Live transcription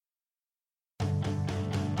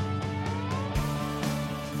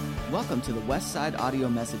Welcome to the Westside Audio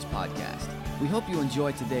Message Podcast. We hope you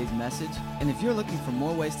enjoy today's message, and if you're looking for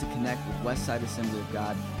more ways to connect with Westside Assembly of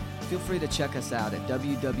God, feel free to check us out at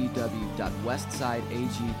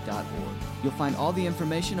www.westsideag.org. You'll find all the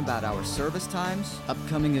information about our service times,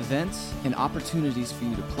 upcoming events, and opportunities for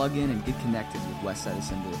you to plug in and get connected with Westside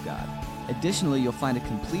Assembly of God. Additionally, you'll find a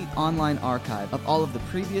complete online archive of all of the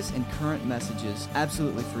previous and current messages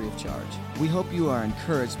absolutely free of charge. We hope you are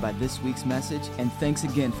encouraged by this week's message, and thanks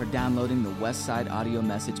again for downloading the Westside Audio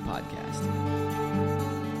Message Podcast.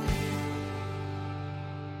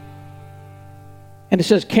 And it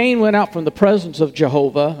says, Cain went out from the presence of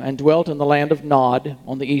Jehovah and dwelt in the land of Nod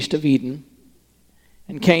on the east of Eden.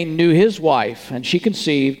 And Cain knew his wife, and she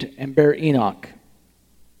conceived and bare Enoch.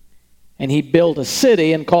 And he built a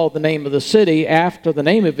city and called the name of the city after the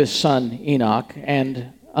name of his son Enoch.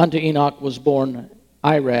 And unto Enoch was born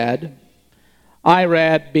Irad.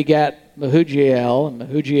 Irad begat Mehujael, and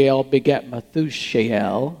Mehujael begat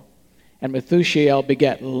Methushael. And Methushael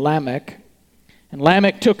begat Lamech. And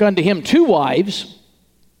Lamech took unto him two wives.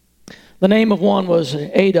 The name of one was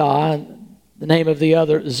Adah, and the name of the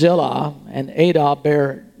other Zillah. And Adah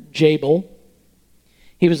bare Jabal.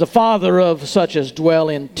 He was the father of such as dwell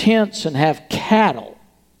in tents and have cattle.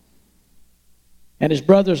 And his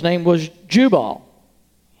brother's name was Jubal.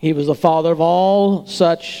 He was the father of all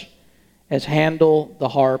such as handle the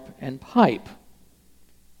harp and pipe.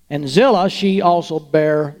 And Zillah, she also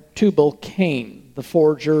bare Tubal-Cain, the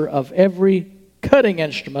forger of every cutting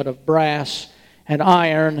instrument of brass and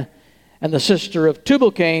iron. And the sister of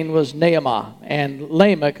Tubal-Cain was Naamah. And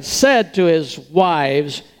Lamech said to his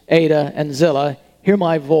wives, Adah and Zillah, Hear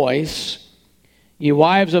my voice, ye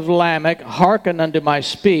wives of Lamech, hearken unto my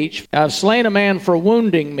speech. I have slain a man for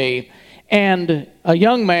wounding me, and a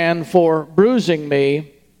young man for bruising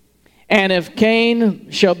me. And if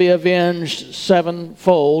Cain shall be avenged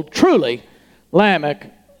sevenfold, truly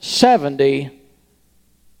Lamech 70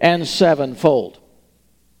 and sevenfold.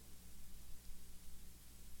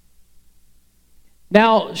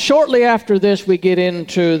 Now, shortly after this, we get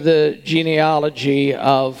into the genealogy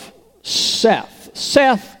of Seth.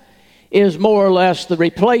 Seth is more or less the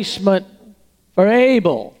replacement for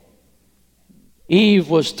Abel. Eve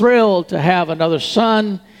was thrilled to have another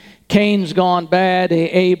son. Cain's gone bad.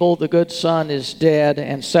 Abel, the good son, is dead,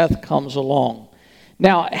 and Seth comes along.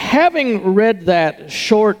 Now, having read that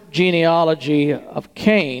short genealogy of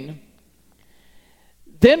Cain,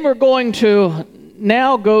 then we're going to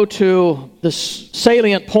now go to the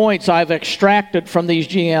salient points I've extracted from these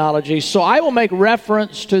genealogies. So I will make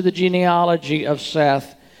reference to the genealogy of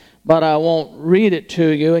Seth, but I won't read it to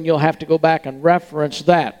you, and you'll have to go back and reference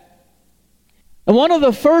that. And one of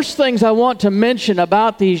the first things I want to mention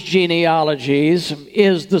about these genealogies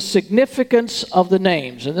is the significance of the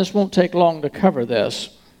names, and this won't take long to cover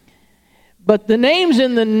this. But the names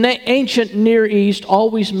in the ancient Near East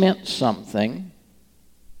always meant something.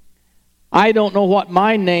 I don't know what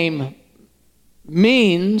my name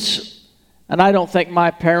means, and I don't think my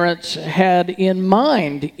parents had in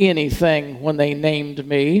mind anything when they named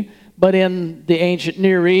me. But in the ancient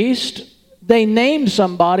Near East, they named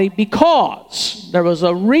somebody because there was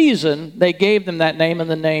a reason they gave them that name, and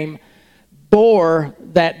the name bore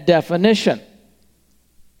that definition.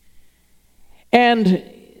 And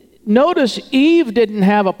notice Eve didn't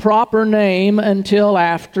have a proper name until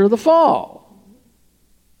after the fall.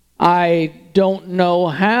 I don't know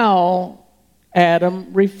how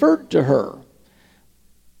Adam referred to her,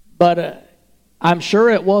 but I'm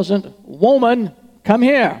sure it wasn't, woman, come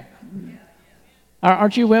here.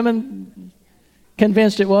 Aren't you women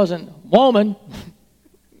convinced it wasn't, woman?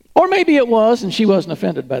 Or maybe it was, and she wasn't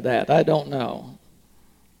offended by that. I don't know.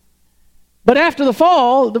 But after the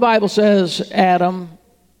fall, the Bible says Adam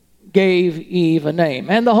gave Eve a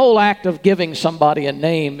name. And the whole act of giving somebody a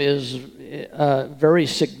name is very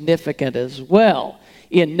significant as well.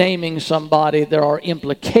 In naming somebody, there are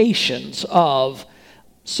implications of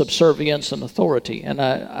subservience and authority. And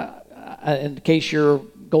in case you're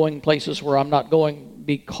going places where I'm not going,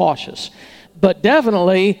 be cautious. But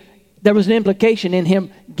definitely, there was an implication in him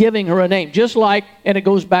giving her a name. Just like, and it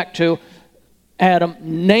goes back to Adam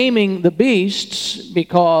naming the beasts,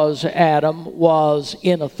 because Adam was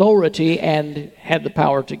in authority and had the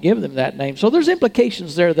power to give them that name. So there's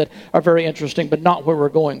implications there that are very interesting, but not where we're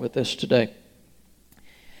going with this today.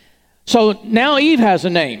 So now Eve has a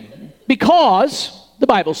name because the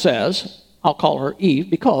Bible says, I'll call her Eve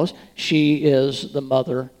because she is the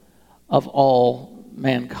mother of all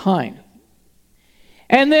mankind.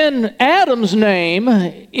 And then Adam's name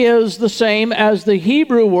is the same as the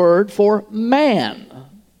Hebrew word for man.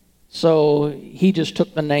 So he just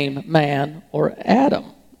took the name man or Adam.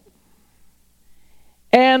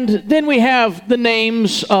 And then we have the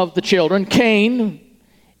names of the children: Cain,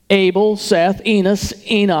 Abel, Seth, Enos,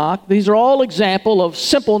 Enoch. These are all examples of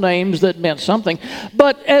simple names that meant something.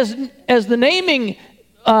 But as the naming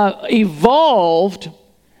evolved,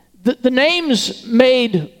 the names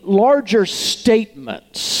made larger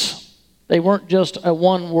statements. They weren't just a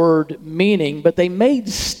one-word meaning, but they made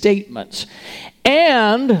statements.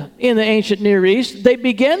 And in the ancient Near East, they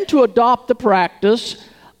began to adopt the practice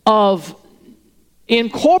of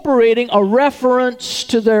incorporating a reference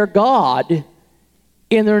to their God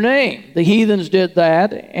in their name. The heathens did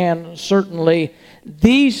that, and certainly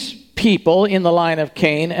these people in the line of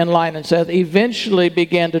Cain and line of Seth eventually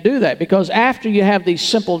began to do that, because after you have these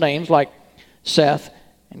simple names like Seth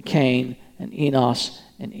and Cain and Enos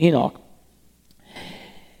and Enoch,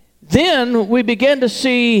 then we begin to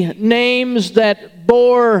see names that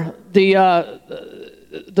bore the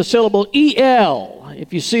syllable El.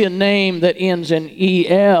 If you see a name that ends in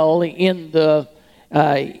El in the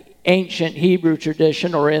ancient Hebrew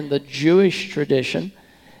tradition or in the Jewish tradition,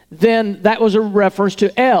 then that was a reference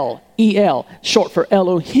to El, short for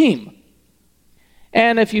Elohim.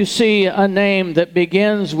 And if you see a name that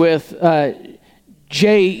begins with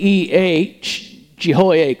Jeh,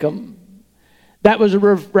 Jehoiakim, that was a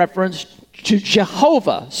reference to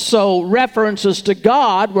Jehovah. So references to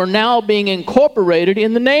God were now being incorporated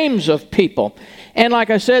in the names of people. And like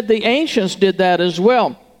I said, the ancients did that as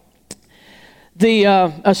well. The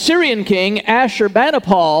Assyrian king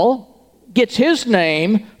Ashurbanipal gets his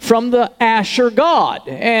name from the Asher god.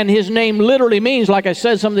 And his name literally means, like I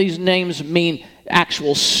said, some of these names mean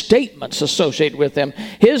actual statements associated with them.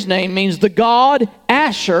 His name means the god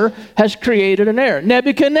Asher has created an heir.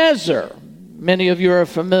 Nebuchadnezzar. Many of you are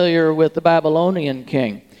familiar with the Babylonian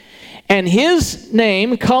king. And his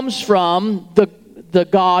name comes from the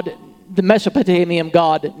god, the Mesopotamian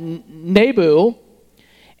god Nebu.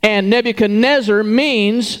 And Nebuchadnezzar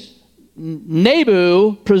means,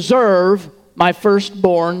 Nebu, preserve my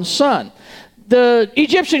firstborn son. The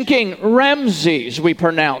Egyptian king Ramses, we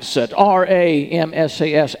pronounce it,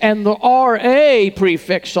 R-A-M-S-A-S. And the R-A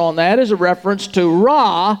prefix on that is a reference to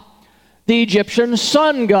Ra, the Egyptian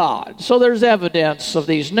sun god. So there's evidence of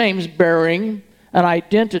these names bearing an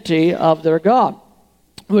identity of their god.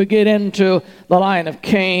 We get into the line of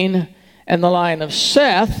Cain and the line of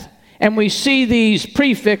Seth, and we see these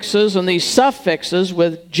prefixes and these suffixes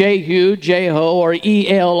with Jehu, Jeho, or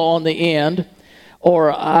E-L on the end,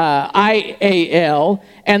 or I-A-L,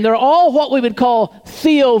 and they're all what we would call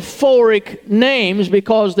theophoric names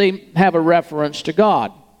because they have a reference to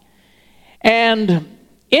God. And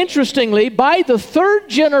interestingly, by the third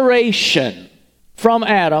generation from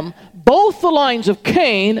Adam, both the lines of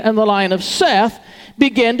Cain and the line of Seth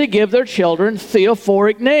began to give their children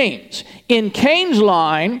theophoric names. In Cain's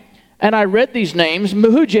line, and I read these names,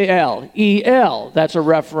 Mehujael, E-L, that's a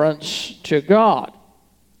reference to God.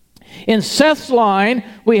 In Seth's line,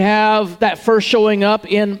 we have that first showing up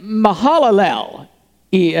in Mahalalel,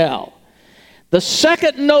 E-L. The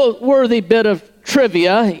second noteworthy bit of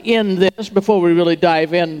trivia in this, before we really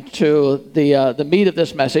dive into the meat of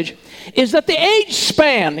this message, is that the age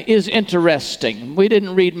span is interesting. We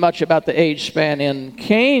didn't read much about the age span in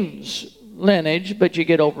Cain's lineage, but you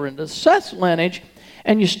get over into Seth's lineage,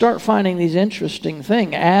 and you start finding these interesting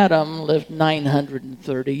things. Adam lived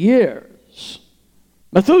 930 years.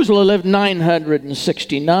 Methuselah lived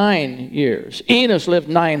 969 years. Enos lived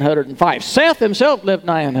 905. Seth himself lived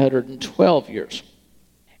 912 years.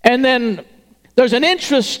 And then there's an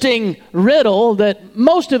interesting riddle that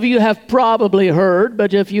most of you have probably heard,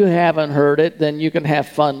 but if you haven't heard it, then you can have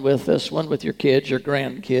fun with this one with your kids, your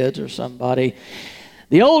grandkids, or somebody.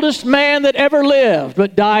 The oldest man that ever lived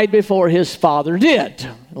but died before his father did.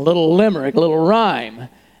 A little limerick, a little rhyme.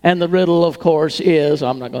 And the riddle, of course, is,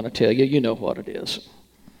 I'm not going to tell you, you know what it is.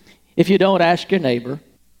 If you don't, ask your neighbor.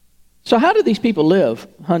 So how did these people live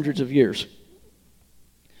hundreds of years?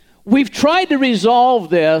 We've tried to resolve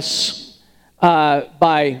this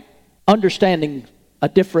by understanding a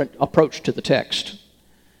different approach to the text.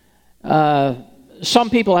 Some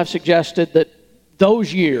people have suggested that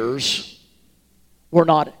those years were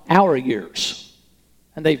not our years.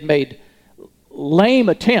 And they've made lame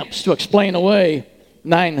attempts to explain away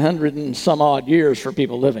 900 and some odd years for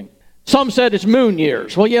people living. Some said it's moon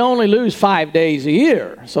years. Well, you only lose 5 days a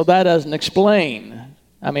year, so that doesn't explain.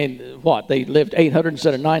 I mean, what, they lived 800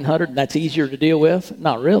 instead of 900, and that's easier to deal with?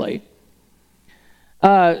 Not really.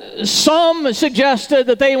 Some suggested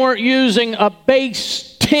that they weren't using a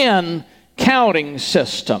base 10 counting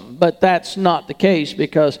system, but that's not the case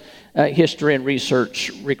because history and research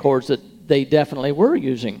records that they definitely were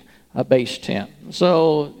using a base 10.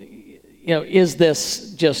 So is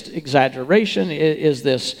this just exaggeration? Is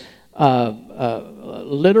this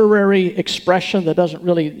literary expression that doesn't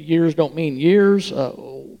really, years don't mean years?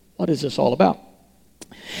 What is this all about?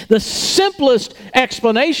 The simplest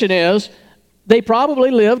explanation is they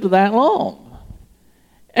probably lived that long.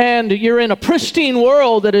 And you're in a pristine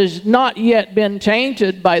world that has not yet been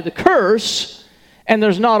tainted by the curse, and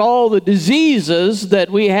there's not all the diseases that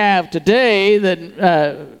we have today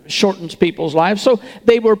that shortens people's lives. So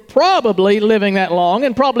they were probably living that long,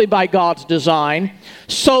 and probably by God's design,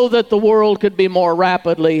 so that the world could be more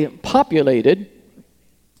rapidly populated.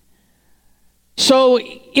 So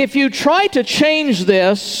if you try to change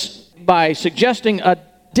this by suggesting a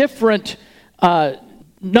different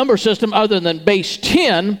number system other than base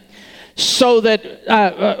 10, so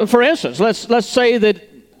that, for instance, let's say that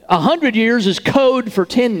 100 years is code for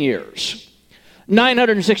 10 years.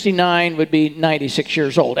 969 would be 96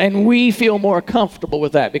 years old. And we feel more comfortable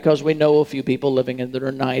with that because we know a few people living in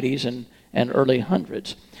their 90s and early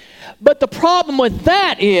hundreds. But the problem with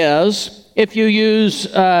that is, if you use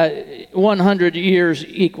 100 years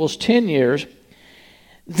equals 10 years,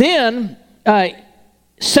 then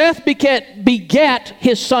Seth begat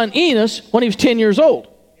his son Enos when he was 10 years old.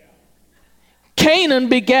 Canaan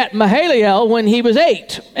begat Mahalalel when he was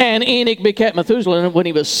 8, and Enoch begat Methuselah when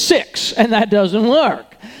he was 6, and that doesn't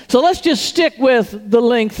work. So let's just stick with the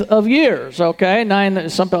length of years, okay?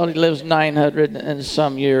 Somebody lives 900 and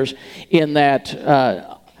some years in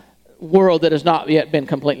that world that has not yet been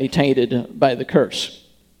completely tainted by the curse.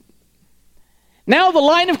 Now the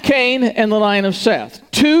line of Cain and the line of Seth.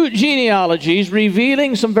 Two genealogies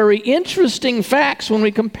revealing some very interesting facts when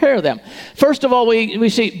we compare them. First of all, we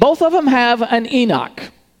see both of them have an Enoch.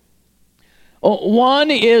 One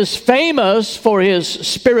is famous for his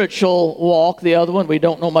spiritual walk. The other one we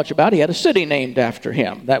don't know much about. He had a city named after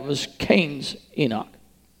him. That was Cain's Enoch.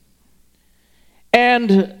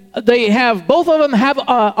 And both of them have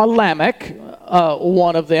a Lamech.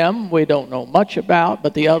 One of them we don't know much about,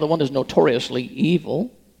 but the other one is notoriously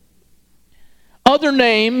evil. Other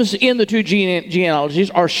names in the two genealogies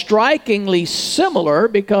are strikingly similar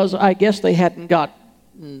because I guess they hadn't got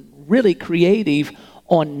really creative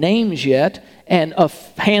on names yet, and a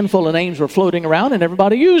handful of names were floating around and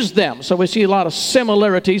everybody used them. So we see a lot of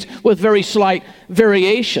similarities with very slight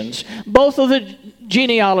variations. Both of the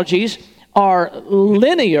genealogies are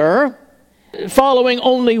linear, following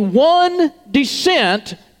only one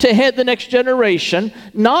descent to head the next generation,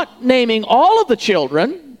 not naming all of the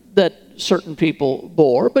children that certain people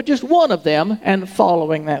bore, but just one of them and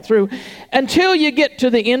following that through until you get to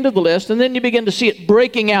the end of the list, and then you begin to see it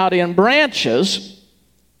breaking out in branches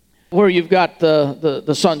where you've got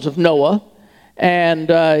the sons of Noah, and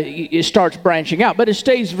it starts branching out, but it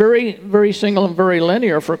stays very, very single and very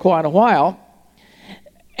linear for quite a while.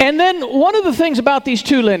 And then one of the things about these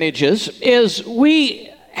two lineages is we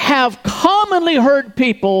have commonly heard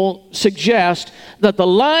people suggest that the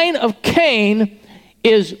line of Cain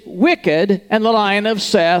is wicked and the line of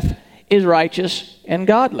Seth is righteous and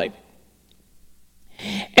godly.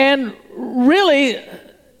 And really,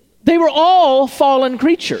 they were all fallen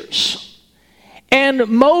creatures. And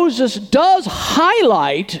Moses does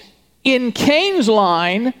highlight in Cain's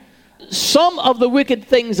line some of the wicked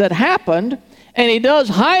things that happened, and he does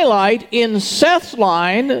highlight in Seth's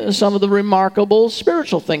line some of the remarkable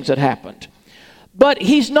spiritual things that happened. But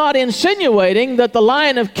he's not insinuating that the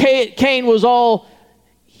line of Cain was all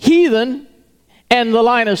heathen and the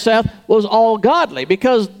line of Seth was all godly,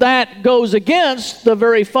 because that goes against the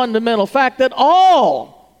very fundamental fact that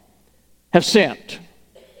all have sinned.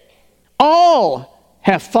 All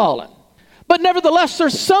have fallen. But nevertheless,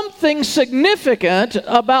 there's something significant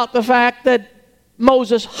about the fact that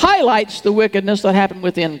Moses highlights the wickedness that happened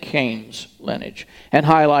within Cain's lineage and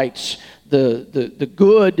highlights the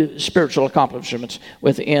good spiritual accomplishments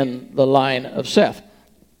within the line of Seth.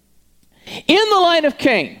 In the line of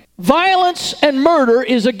Cain, violence and murder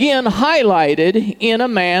is again highlighted in a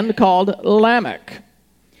man called Lamech.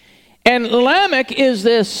 And Lamech is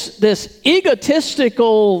this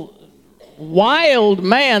egotistical, wild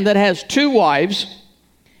man that has two wives.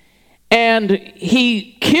 And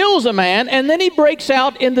he kills a man, and then he breaks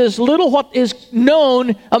out in this little, what is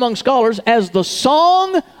known among scholars as the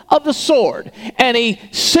Song of the Sword. And he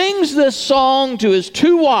sings this song to his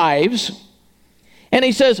two wives, and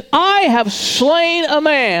he says, I have slain a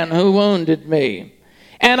man who wounded me,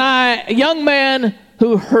 and a young man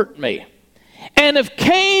who hurt me. And if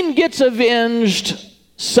Cain gets avenged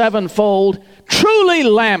sevenfold, truly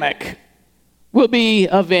Lamech will be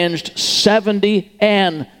avenged 70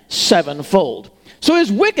 and sevenfold. So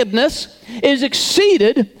his wickedness is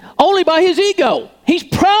exceeded only by his ego. He's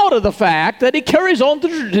proud of the fact that he carries on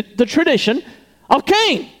the tradition of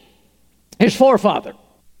Cain, his forefather.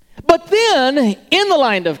 But then, in the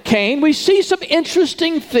line of Cain, we see some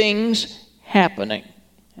interesting things happening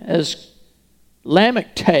as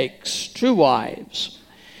Lamech takes 2 wives,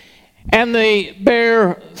 and they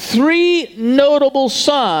bear 3 notable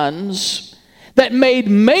sons that made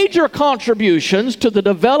major contributions to the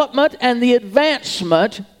development and the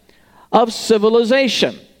advancement of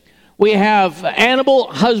civilization. We have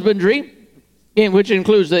animal husbandry, which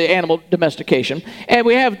includes the animal domestication, and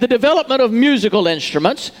we have the development of musical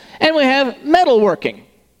instruments, and we have metalworking.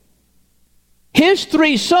 His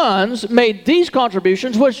 3 sons made these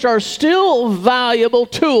contributions, which are still valuable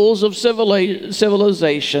tools of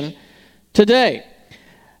civilization today.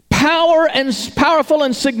 Powerful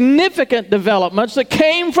and significant developments that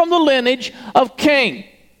came from the lineage of Cain.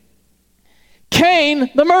 Cain,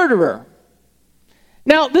 the murderer.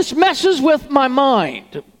 Now, this messes with my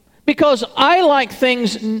mind because I like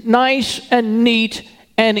things nice and neat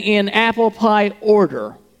and in apple pie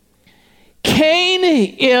order. Cain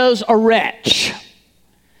is a wretch.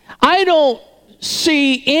 I don't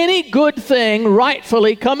see any good thing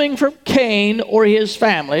rightfully coming from Cain or his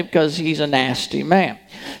family because he's a nasty man.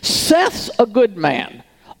 Seth's a good man.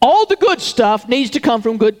 All the good stuff needs to come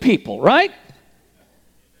from good people, right?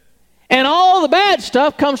 And all the bad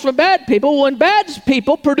stuff comes from bad people. When bad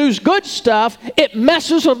people produce good stuff, it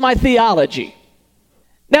messes with my theology.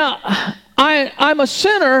 Now, I'm a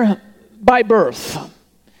sinner by birth,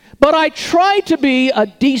 but I try to be a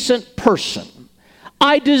decent person.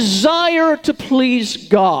 I desire to please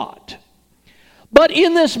God. But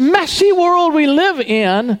in this messy world we live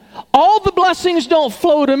in, all the blessings don't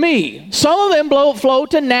flow to me. Some of them flow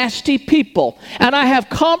to nasty people. And I have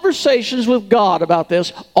conversations with God about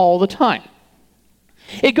this all the time.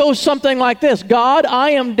 It goes something like this: God, I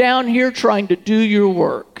am down here trying to do your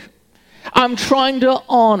work. I'm trying to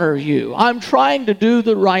honor you. I'm trying to do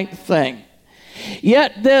the right thing.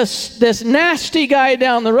 Yet this nasty guy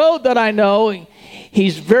down the road that I know,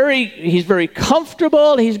 he's very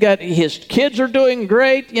comfortable. His kids are doing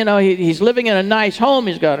great. You know, he's living in a nice home.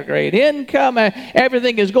 He's got a great income.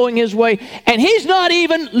 Everything is going his way. And he's not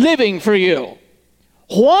even living for you.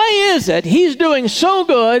 Why is it he's doing so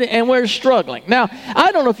good and we're struggling? Now,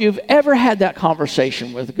 I don't know if you've ever had that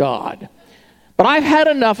conversation with God, but I've had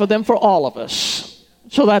enough of them for all of us.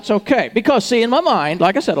 So that's okay. Because, see, in my mind,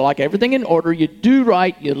 like I said, I like everything in order. You do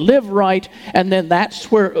right, you live right, and then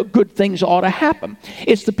that's where good things ought to happen.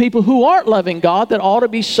 It's the people who aren't loving God that ought to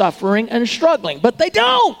be suffering and struggling, but they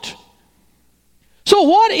don't. So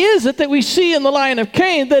what is it that we see in the line of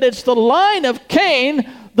Cain? That it's the line of Cain,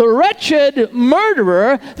 the wretched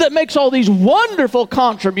murderer, that makes all these wonderful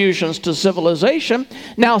contributions to civilization.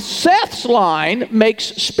 Now, Seth's line makes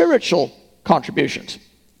spiritual contributions.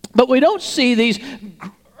 But we don't see these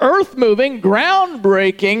earth-moving,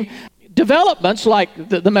 groundbreaking developments like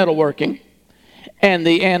the metalworking and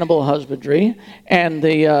the animal husbandry and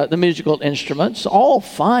the musical instruments, all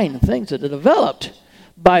fine things that are developed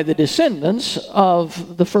by the descendants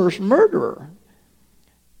of the first murderer.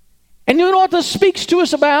 And you know what this speaks to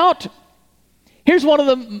us about? Here's one of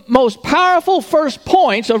the most powerful first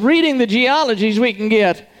points of reading the genealogies we can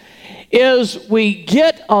get, is we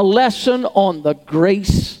get a lesson on the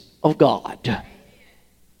grace of God.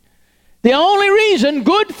 The only reason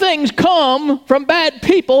good things come from bad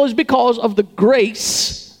people is because of the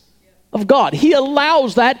grace of God. He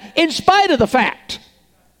allows that in spite of the fact.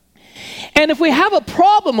 And if we have a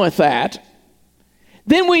problem with that,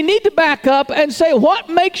 then we need to back up and say, what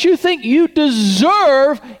makes you think you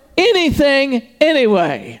deserve anything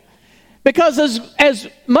anyway? Because as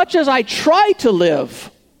much as I try to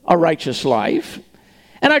live a righteous life,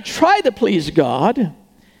 and I try to please God,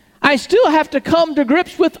 I still have to come to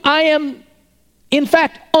grips with I am, in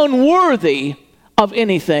fact, unworthy of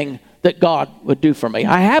anything that God would do for me.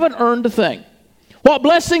 I haven't earned a thing. What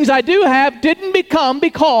blessings I do have didn't become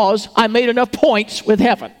because I made enough points with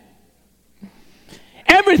heaven.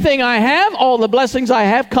 Everything I have, all the blessings I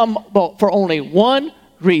have, come for only one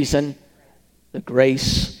reason: the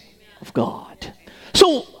grace of God.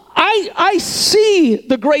 So I see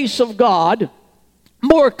the grace of God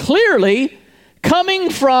more clearly coming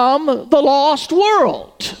from the lost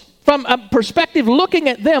world. From a perspective looking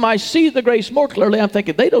at them, I see the grace more clearly. I'm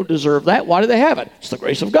thinking, they don't deserve that. Why do they have it? It's the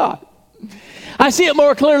grace of God. I see it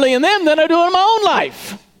more clearly in them than I do in my own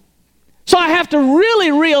life. So I have to really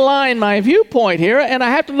realign my viewpoint here, and I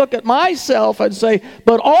have to look at myself and say,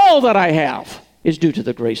 but all that I have is due to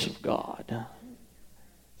the grace of God.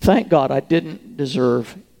 Thank God I didn't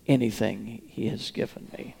deserve anything He has given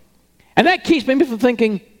me. And that keeps me from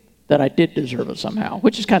thinking, that I did deserve it somehow,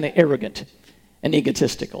 which is kind of arrogant and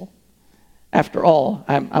egotistical. After all,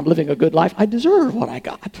 I'm living a good life. I deserve what I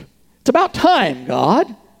got. It's about time,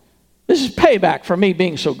 God. This is payback for me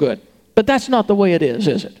being so good. But that's not the way it is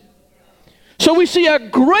it? So we see a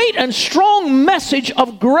great and strong message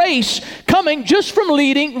of grace coming just from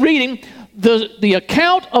reading the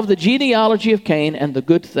account of the genealogy of Cain and the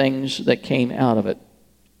good things that came out of it.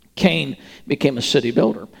 Cain became a city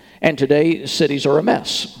builder. And today, cities are a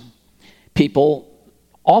mess. People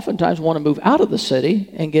oftentimes want to move out of the city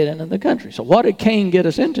and get into the country. So what did Cain get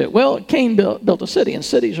us into? Well, Cain built a city, and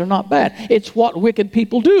cities are not bad. It's what wicked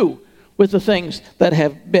people do with the things that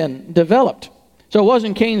have been developed. So it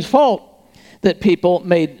wasn't Cain's fault that people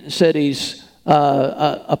made cities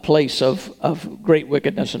a place of great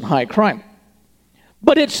wickedness and high crime.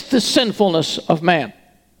 But it's the sinfulness of man.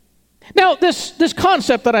 Now, this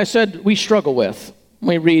concept that I said we struggle with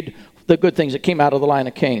when we read the good things that came out of the line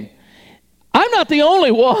of Cain, I'm not the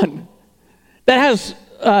only one that has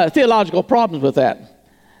theological problems with that.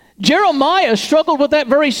 Jeremiah struggled with that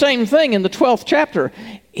very same thing in the 12th chapter.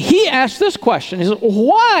 He asked this question. He said,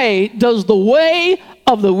 why does the way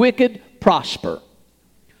of the wicked prosper?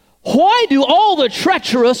 Why do all the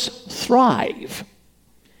treacherous thrive?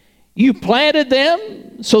 You planted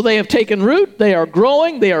them, so they have taken root. They are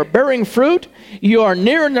growing. They are bearing fruit. You are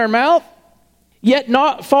near in their mouth, yet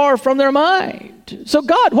not far from their mind. So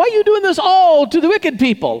God, why are you doing this all to the wicked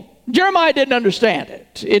people? Jeremiah didn't understand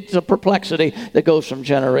it. It's a perplexity that goes from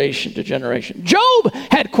generation to generation. Job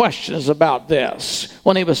had questions about this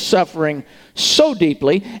when he was suffering so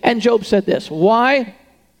deeply. And Job said this, why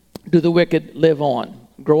do the wicked live on,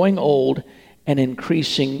 growing old and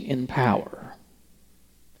increasing in power?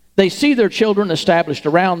 They see their children established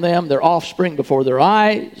around them, their offspring before their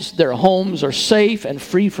eyes. Their homes are safe and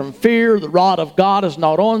free from fear. The rod of God is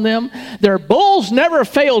not on them. Their bulls never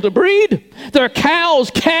fail to breed. Their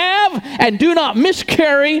cows calve and do not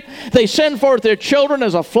miscarry. They send forth their children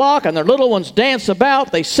as a flock, and their little ones dance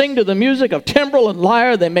about. They sing to the music of timbrel and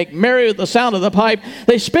lyre. They make merry with the sound of the pipe.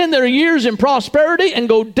 They spend their years in prosperity and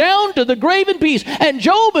go down to the grave in peace. And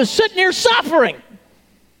Job is sitting here suffering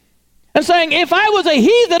and saying, if I was a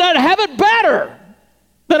heathen, I'd have it better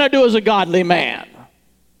than I do as a godly man.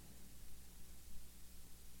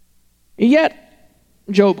 Yet,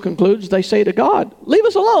 Job concludes, they say to God, leave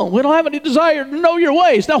us alone. We don't have any desire to know your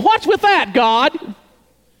ways. Now, what's with that, God?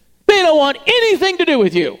 They don't want anything to do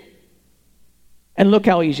with you. And look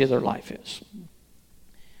how easy their life is.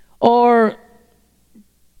 Or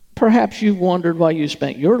perhaps you've wondered why you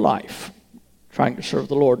spent your life trying to serve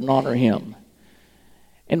the Lord and honor Him,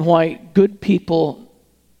 and why good people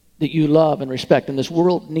that you love and respect, and this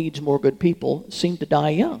world needs more good people, seem to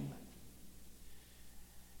die young.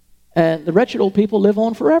 And the wretched old people live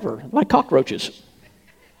on forever, like cockroaches.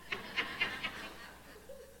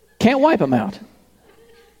 Can't wipe them out.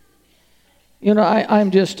 You know,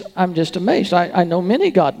 I'm just amazed. I know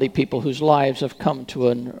many godly people whose lives have come to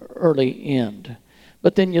an early end.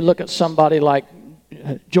 But then you look at somebody like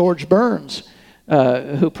George Burns,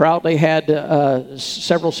 who proudly had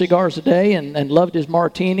several cigars a day and loved his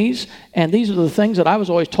martinis. And these are the things that I was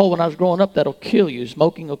always told when I was growing up that'll kill you.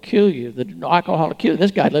 Smoking will kill you. The alcohol will kill you.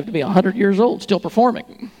 This guy lived to be 100 years old, still performing.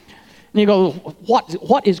 And you go,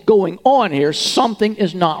 what is going on here? Something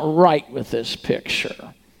is not right with this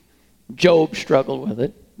picture. Job struggled with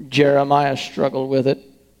it. Jeremiah struggled with it.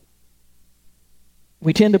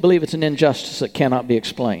 We tend to believe it's an injustice that cannot be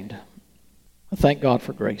explained. Thank God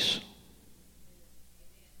for grace.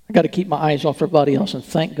 I got to keep my eyes off everybody else and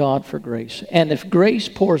thank God for grace. And if grace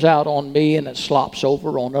pours out on me and it slops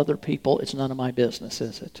over on other people, it's none of my business,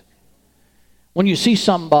 is it? When you see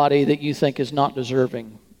somebody that you think is not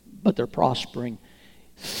deserving, but they're prospering,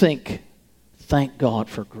 thank God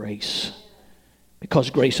for grace. Because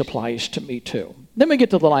grace applies to me too. Then we get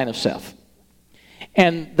to the line of Seth.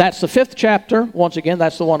 And that's the 5th chapter. Once again,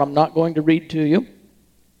 that's the one I'm not going to read to you,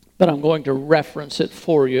 but I'm going to reference it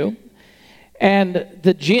for you. And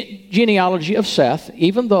the genealogy of Seth,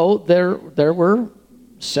 even though there were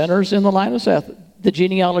sinners in the line of Seth, the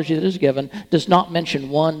genealogy that is given does not mention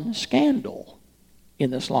one scandal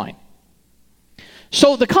in this line.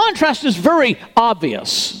 So the contrast is very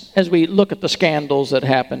obvious as we look at the scandals that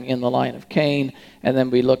happen in the line of Cain, and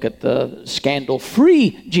then we look at the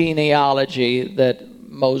scandal-free genealogy that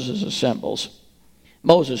Moses assembles.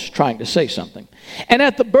 Moses trying to say something. And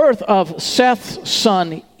at the birth of Seth's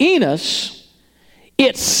son Enos,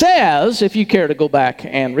 it says, if you care to go back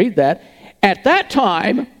and read that, at that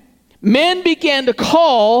time, men began to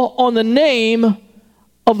call on the name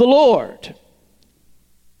of the Lord.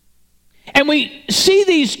 And we see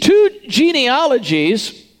these two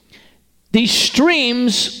genealogies these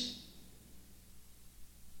streams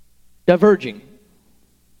diverging.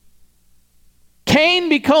 Cain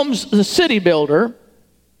becomes the city builder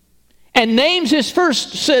and names his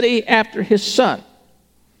first city after his son.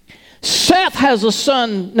 Seth has a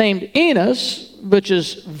son named Enos, which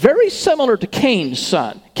is very similar to Cain's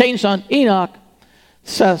son. Cain's son, Enoch.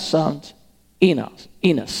 Seth's son,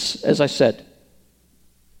 Enos, as I said.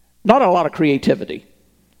 Not a lot of creativity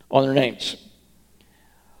on their names.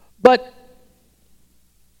 But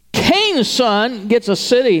Cain's son gets a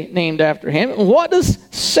city named after him. What does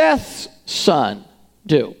Seth's son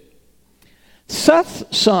do?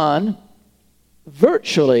 Seth's son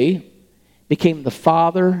virtually became the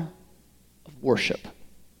father of worship.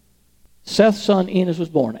 Seth's son Enos was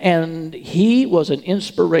born, and he was an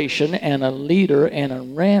inspiration and a leader and a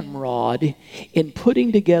ramrod in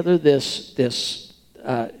putting together this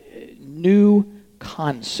new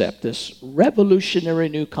concept, this revolutionary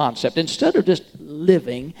new concept. Instead of just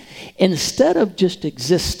living, instead of just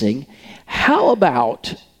existing, how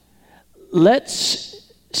about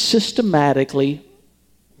let's systematically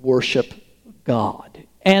worship God?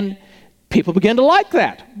 And people began to like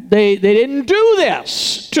that. They didn't do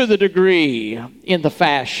this to the degree in the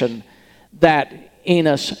fashion that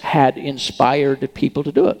Enos had inspired people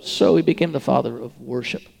to do it. So he became the father of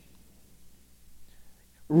worship.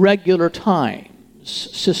 Regular times,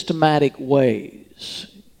 systematic ways,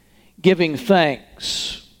 giving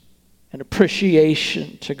thanks and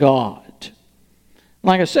appreciation to God.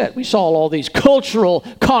 Like I said, we saw all these cultural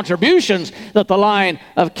contributions that the line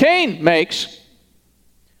of Cain makes.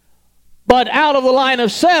 But out of the line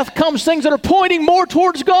of Seth comes things that are pointing more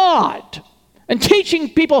towards God and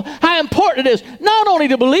teaching people how important it is not only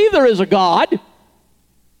to believe there is a God,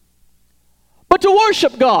 but to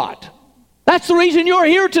worship God. That's the reason you're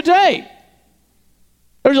here today.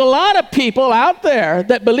 There's a lot of people out there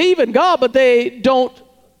that believe in God, but they don't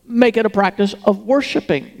make it a practice of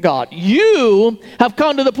worshiping God. You have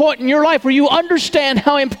come to the point in your life where you understand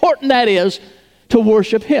how important that is to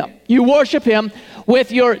worship Him. You worship Him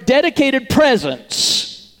with your dedicated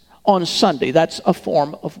presence on Sunday. That's a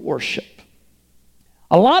form of worship.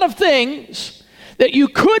 A lot of things that you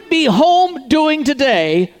could be home doing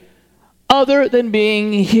today other than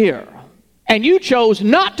being here. And you chose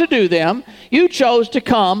not to do them. You chose to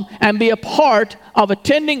come and be a part of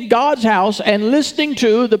attending God's house and listening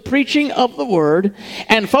to the preaching of the Word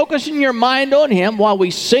and focusing your mind on Him while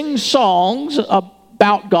we sing songs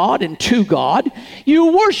about God and to God.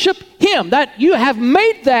 You worship Him. That you have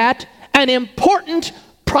made that an important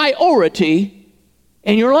priority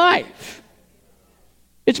in your life.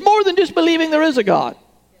 It's more than just believing there is a God.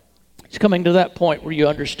 It's coming to that point where you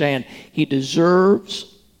understand He deserves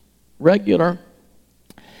regular,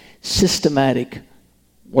 systematic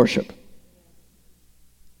worship.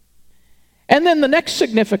 And then the next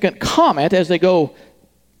significant comment, as they go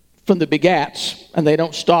from the begats, and they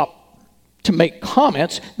don't stop to make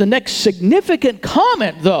comments, the next significant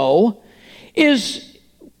comment, though, is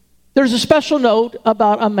there's a special note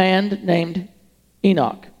about a man named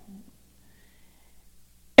Enoch.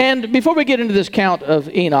 And before we get into this count of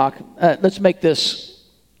Enoch, let's make this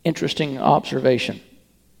interesting observation.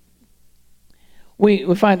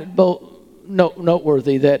 We find it both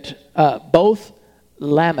noteworthy that both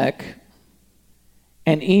Lamech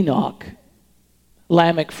and Enoch,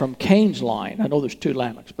 Lamech from Cain's line, I know there's two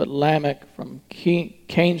Lamechs, but Lamech from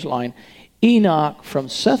Cain's line, Enoch from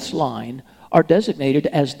Seth's line, are designated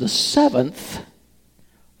as the seventh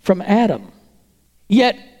from Adam.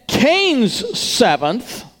 Yet Cain's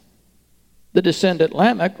seventh, the descendant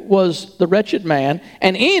Lamech, was the wretched man,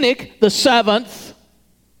 and Enoch, the seventh,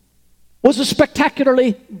 was a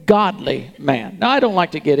spectacularly godly man. Now, I don't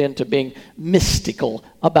like to get into being mystical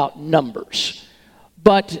about numbers,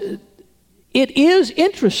 but it is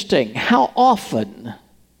interesting how often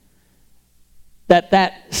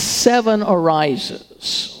that seven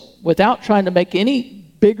arises without trying to make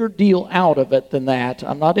any bigger deal out of it than that.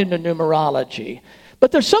 I'm not into numerology.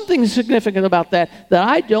 But there's something significant about that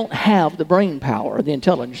I don't have the brain power, the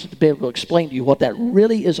intelligence to be able to explain to you what that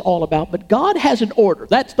really is all about. But God has an order.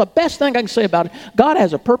 That's the best thing I can say about it. God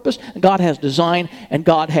has a purpose, God has design, and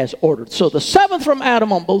God has order. So the seventh from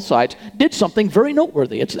Adam on both sides did something very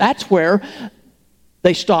noteworthy. That's where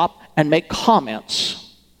they stop and make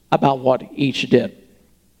comments about what each did.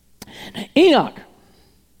 Enoch.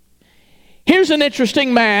 Here's an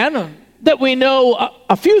interesting man that we know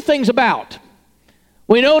a few things about.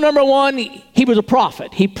 We know, number one, he was a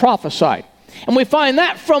prophet. He prophesied. And we find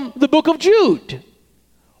that from the book of Jude,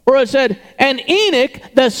 where it said, and Enoch,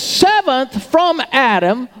 the seventh from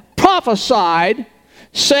Adam, prophesied,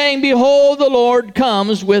 saying, Behold, the Lord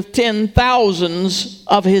comes with 10,000s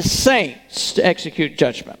of his saints to execute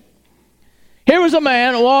judgment. Here was a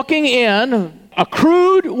man walking in a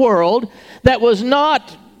crude world that was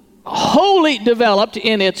not wholly developed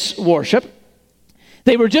in its worship.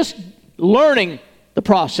 They were just learning the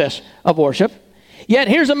process of worship. Yet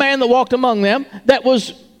here's a man that walked among them that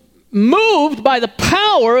was moved by the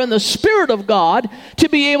power and the Spirit of God to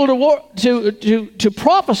be able to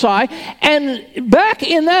prophesy. And back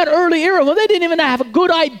in that early era, well, they didn't even have a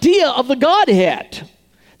good idea of the Godhead.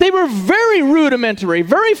 They were very rudimentary,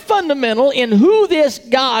 very fundamental in who this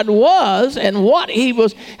God was and what he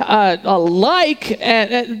was like.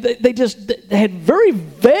 And they had very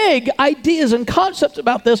vague ideas and concepts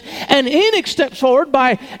about this. And Enoch steps forward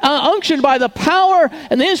by unctioned by the power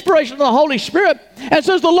and the inspiration of the Holy Spirit and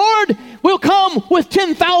says, the Lord will come with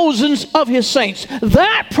 10,000s of his saints.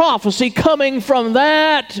 That prophecy coming from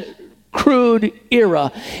that crude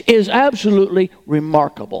era is absolutely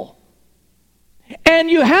remarkable.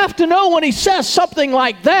 And you have to know when he says something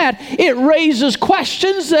like that, it raises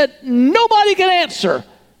questions that nobody can answer.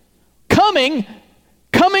 Coming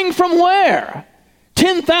from where?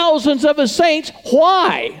 10,000s of his saints,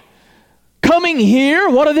 why? Coming here,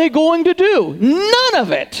 what are they going to do? None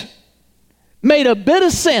of it made a bit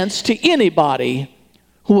of sense to anybody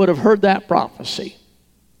who would have heard that prophecy.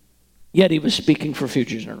 Yet he was speaking for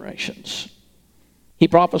future generations. He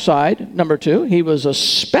prophesied, number 2, he was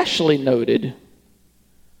especially noted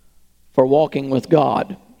for walking with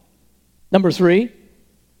God. Number 3,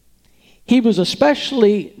 he was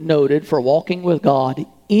especially noted for walking with God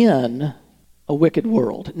in a wicked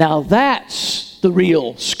world. Now that's the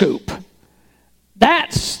real scoop.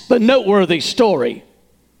 That's the noteworthy story.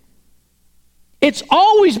 It's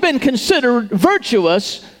always been considered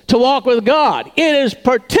virtuous to walk with God. It is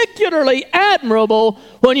particularly admirable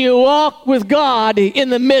when you walk with God in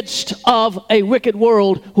the midst of a wicked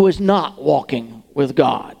world who is not walking with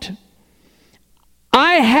God.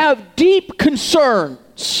 I have deep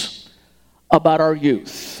concerns about our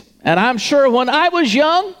youth. And I'm sure when I was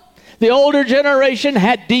young, the older generation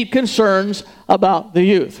had deep concerns about the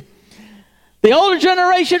youth. The older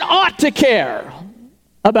generation ought to care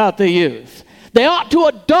about the youth. They ought to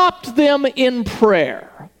adopt them in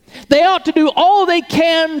prayer. They ought to do all they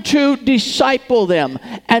can to disciple them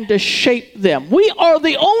and to shape them. We are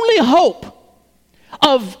the only hope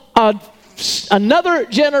of another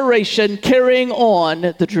generation carrying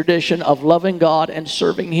on the tradition of loving God and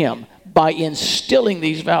serving him by instilling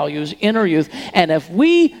these values in our youth. And if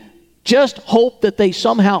we just hope that they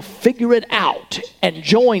somehow figure it out and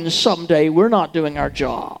join someday, we're not doing our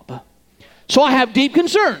job. So I have deep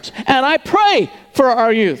concerns, and I pray for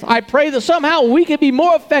our youth. I pray that somehow we can be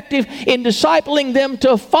more effective in discipling them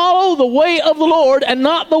to follow the way of the Lord and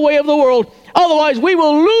not the way of the world. Otherwise, we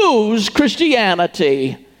will lose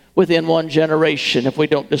Christianity within one generation if we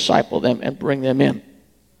don't disciple them and bring them in.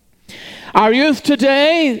 Our youth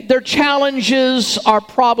today, their challenges are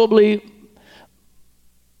probably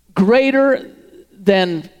greater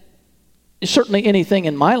than certainly anything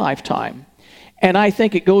in my lifetime. And I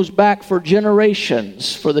think it goes back for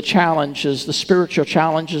generations for the challenges, the spiritual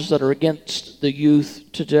challenges that are against the youth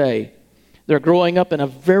today. They're growing up in a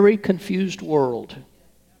very confused world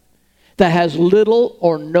that has little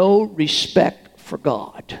or no respect for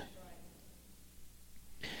God.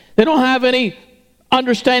 They don't have any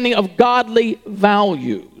understanding of godly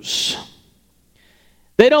values.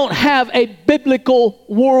 They don't have a biblical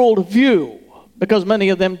worldview because many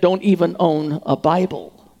of them don't even own a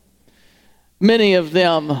Bible. Many of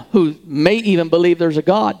them who may even believe there's a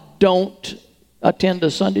God don't attend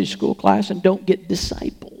a Sunday school class and don't get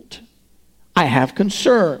discipled. I have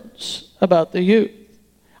concerns about the youth.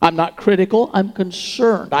 I'm not critical, I'm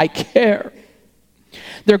concerned. I care.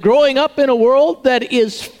 They're growing up in a world that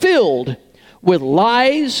is filled with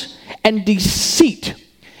lies and deceit.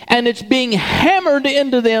 And it's being hammered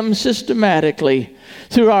into them systematically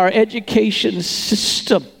through our education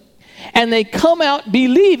system. And they come out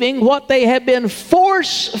believing what they have been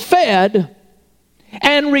force-fed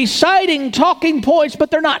and reciting talking points,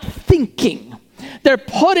 but they're not thinking. They're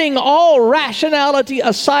putting all rationality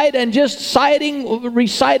aside and just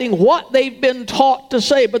reciting what they've been taught to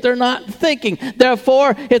say, but they're not thinking.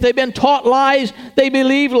 Therefore, if they've been taught lies, they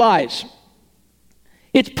believe lies.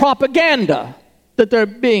 It's propaganda that they're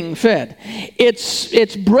being fed.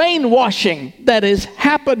 It's brainwashing that is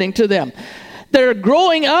happening to them. They're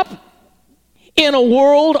growing up in a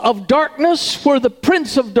world of darkness where the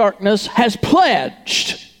prince of darkness has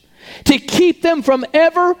pledged to keep them from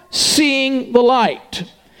ever seeing the light.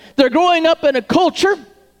 They're growing up in a culture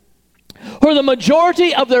where the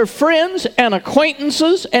majority of their friends and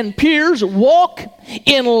acquaintances and peers walk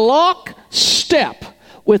in lockstep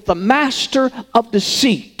with the master of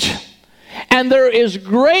deceit. And there is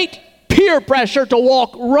great peer pressure to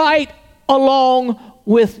walk right along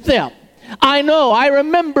with them. I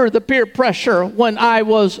remember the peer pressure when I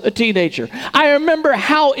was a teenager. I remember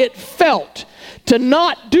how it felt to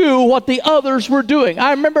not do what the others were doing.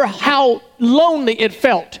 I remember how lonely it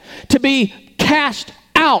felt to be cast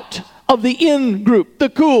out of the in group, the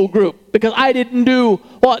cool group, because I didn't do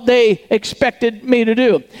what they expected me to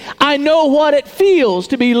do. I know what it feels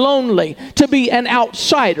to be lonely, to be an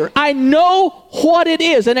outsider. I know what it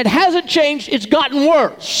is, and it hasn't changed. It's gotten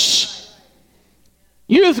worse.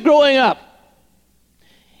 Youth growing up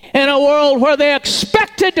in a world where they're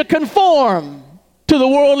expected to conform to the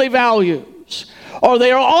worldly values, or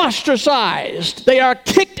they are ostracized. They are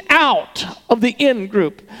kicked out of the in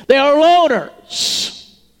group. They are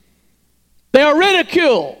loners. They are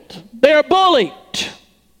ridiculed. They are bullied.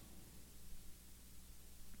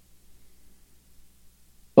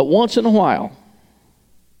 But once in a while,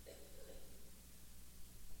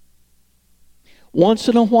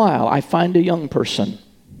 I find a young person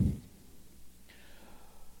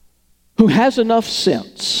who has enough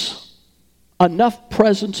sense, enough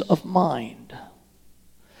presence of mind,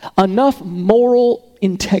 enough moral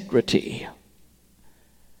integrity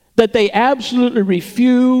that they absolutely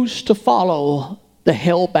refuse to follow the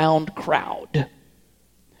hell-bound crowd.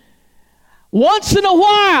 Once in a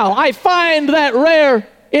while, I find that rare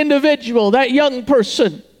individual, that young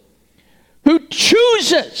person, who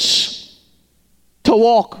chooses to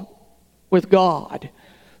walk with God,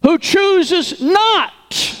 who chooses not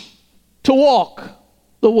to walk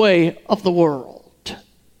the way of the world.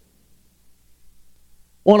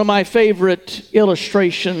 One of my favorite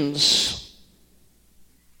illustrations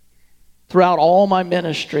throughout all my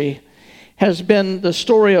ministry has been the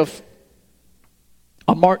story of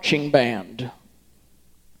a marching band.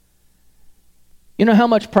 You know how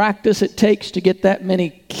much practice it takes to get that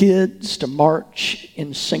many kids to march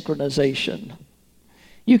in synchronization?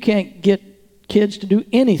 You can't get kids to do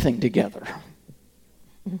anything together.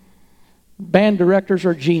 Band directors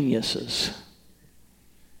are geniuses.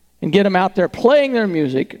 And get them out there playing their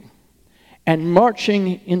music and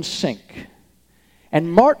marching in sync.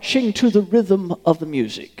 And marching to the rhythm of the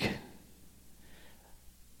music.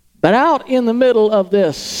 But out in the middle of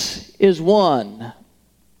this is one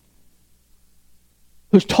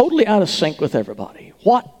who's totally out of sync with everybody.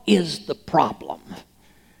 What is the problem?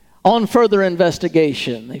 On further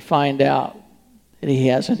investigation, they find out that he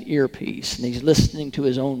has an earpiece and he's listening to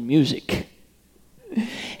his own music.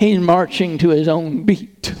 He's marching to his own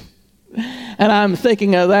beat. And I'm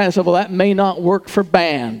thinking of that and said, well, that may not work for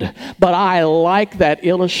band, but I like that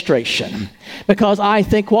illustration because I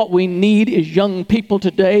think what we need is young people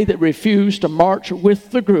today that refuse to march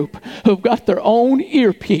with the group, who've got their own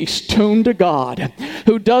earpiece tuned to God,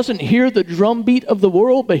 who doesn't hear the drumbeat of the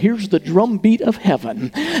world, but hears the drumbeat of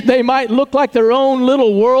heaven. They might look like their own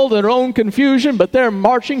little world, their own confusion, but they're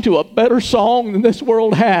marching to a better song than this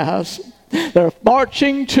world has. They're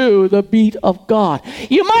marching to the beat of God.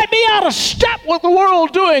 You might be out of step with the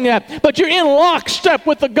world doing that, but you're in lockstep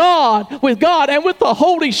with God and with the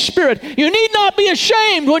Holy Spirit. You need not be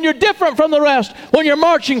ashamed when you're different from the rest, when you're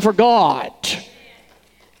marching for God.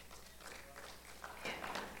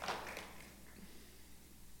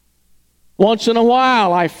 Once in a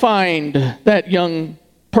while, I find that young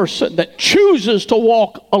person that chooses to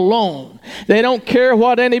walk alone. They don't care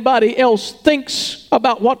what anybody else thinks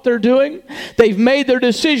about what they're doing. They've made their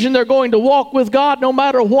decision they're going to walk with God no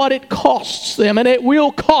matter what it costs them, and it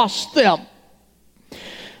will cost them.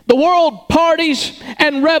 The world parties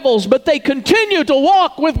and revels, but they continue to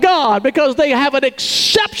walk with God because they have an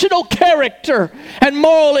exceptional character and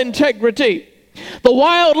moral integrity. The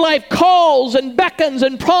wildlife calls and beckons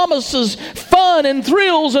and promises fun and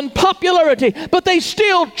thrills and popularity, but they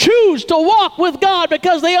still choose to walk with God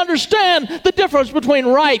because they understand the difference between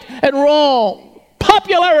right and wrong.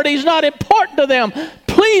 Popularity is not important to them.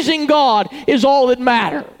 Pleasing God is all that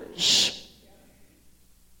matters.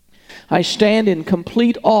 I stand in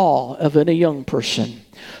complete awe of any young person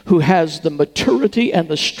who has the maturity and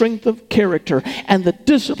the strength of character and the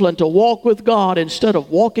discipline to walk with God instead of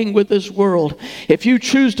walking with this world. If you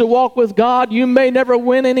choose to walk with God, you may never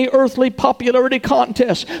win any earthly popularity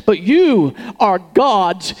contest, but you are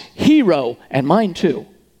God's hero, and mine too.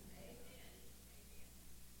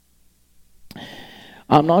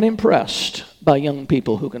 I'm not impressed by young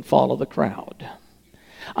people who can follow the crowd.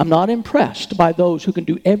 I'm not impressed by those who can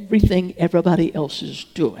do everything everybody else is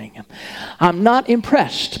doing. I'm not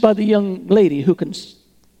impressed by the young lady who can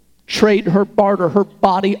barter her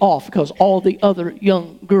body off because all the other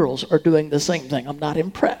young girls are doing the same thing. I'm not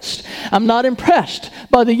impressed. I'm not impressed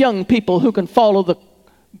by the young people who can follow the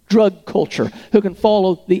drug culture, who can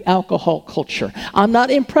follow the alcohol culture. I'm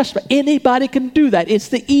not impressed by anybody can do that. It's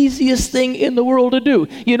the easiest thing in the world to do.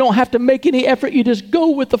 You don't have to make any effort. You just go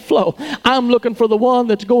with the flow. I'm looking for the one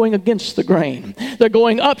that's going against the grain. They're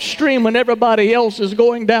going upstream when everybody else is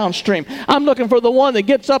going downstream. I'm looking for the one that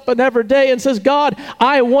gets up every day and says, God,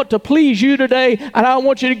 I want to please you today, and I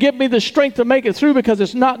want you to give me the strength to make it through because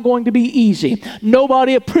it's not going to be easy.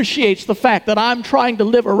 Nobody appreciates the fact that I'm trying to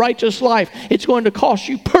live a righteous life. It's going to cost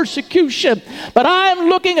you persecution. But I'm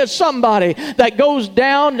looking at somebody that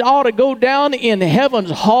ought to go down in heaven's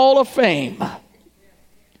hall of fame.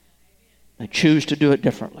 I choose to do it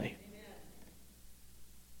differently.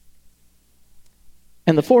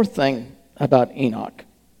 And the fourth thing about Enoch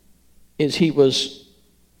is he was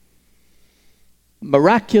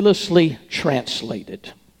miraculously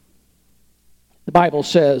translated. The Bible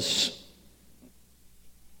says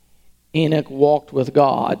Enoch walked with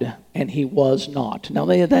God, and he was not. Now,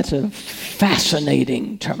 that's a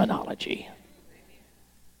fascinating terminology.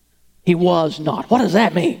 He was not. What does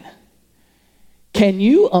that mean? Can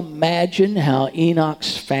you imagine how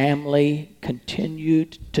Enoch's family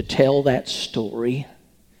continued to tell that story?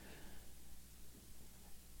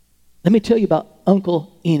 Let me tell you about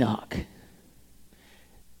Uncle Enoch.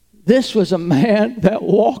 This was a man that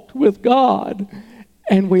walked with God,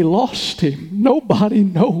 and we lost him. Nobody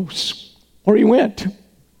knows where he went.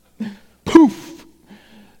 Poof.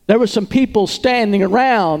 There were some people standing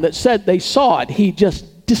around that said they saw it. He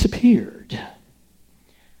just disappeared.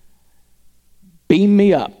 Beam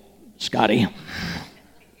me up, Scotty.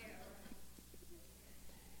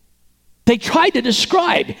 They tried to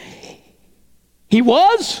describe. He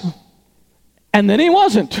was, and then he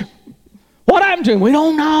wasn't. What happened to him? We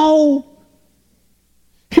don't know.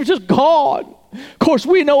 He was just gone. Of course,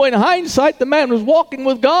 we know in hindsight the man was walking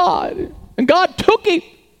with God, and God took him.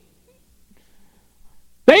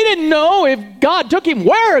 They didn't know if God took him.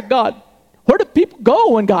 Where do people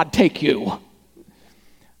go when God take you?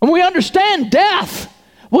 And we understand death.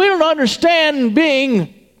 We don't understand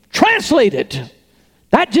being translated.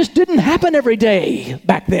 That just didn't happen every day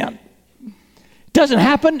back then. It doesn't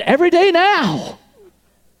happen every day now.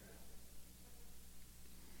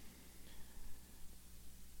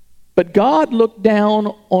 But God looked down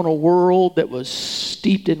on a world that was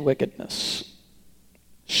steeped in wickedness,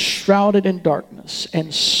 shrouded in darkness,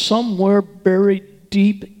 and somewhere buried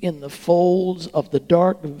deep in the folds of the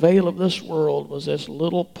dark veil of this world was this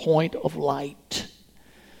little point of light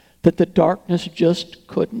that the darkness just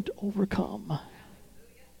couldn't overcome.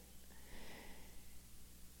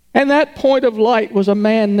 And that point of light was a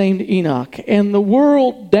man named Enoch. And the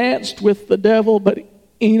world danced with the devil, but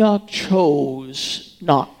Enoch chose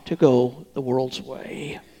not to go the world's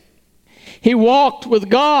way. He walked with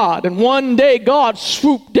God, and one day God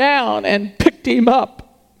swooped down and picked him up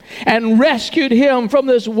and rescued him from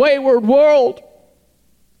this wayward world.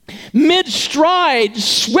 Mid-stride,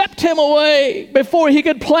 swept him away. Before he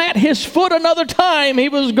could plant his foot another time, he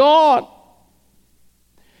was gone.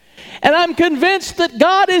 And I'm convinced that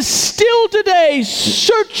God is still today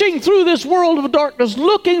searching through this world of darkness,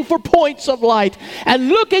 looking for points of light and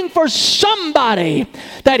looking for somebody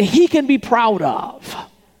that he can be proud of.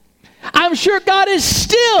 I'm sure God is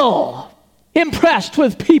still impressed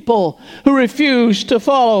with people who refuse to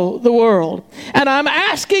follow the world. And I'm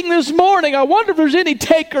asking this morning, I wonder if there's any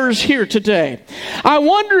takers here today. I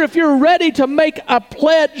wonder if you're ready to make a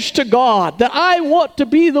pledge to God that I want to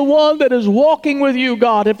be the one that is walking with you,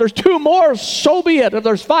 God. If there's 2 more, so be it. If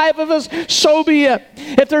there's 5 of us, so be it.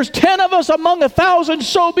 If there's 10 of us among 1,000,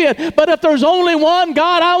 so be it. But if there's only one,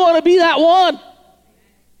 God, I want to be that one.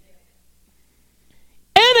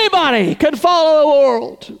 Anybody can follow the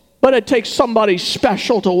world, but it takes somebody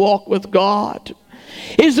special to walk with God.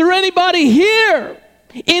 Is there anybody here,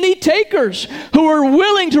 any takers, who are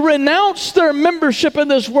willing to renounce their membership in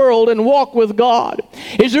this world and walk with God?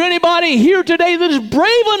 Is there anybody here today that is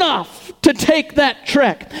brave enough to take that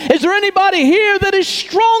trek? Is there anybody here that is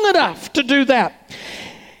strong enough to do that?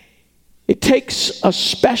 It takes a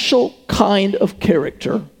special kind of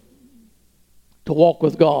character to walk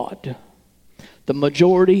with God. The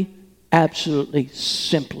majority absolutely,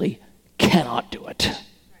 simply cannot do it.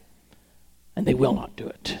 And they will not do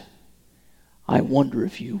it. I wonder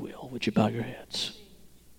if you will. Would you bow your heads?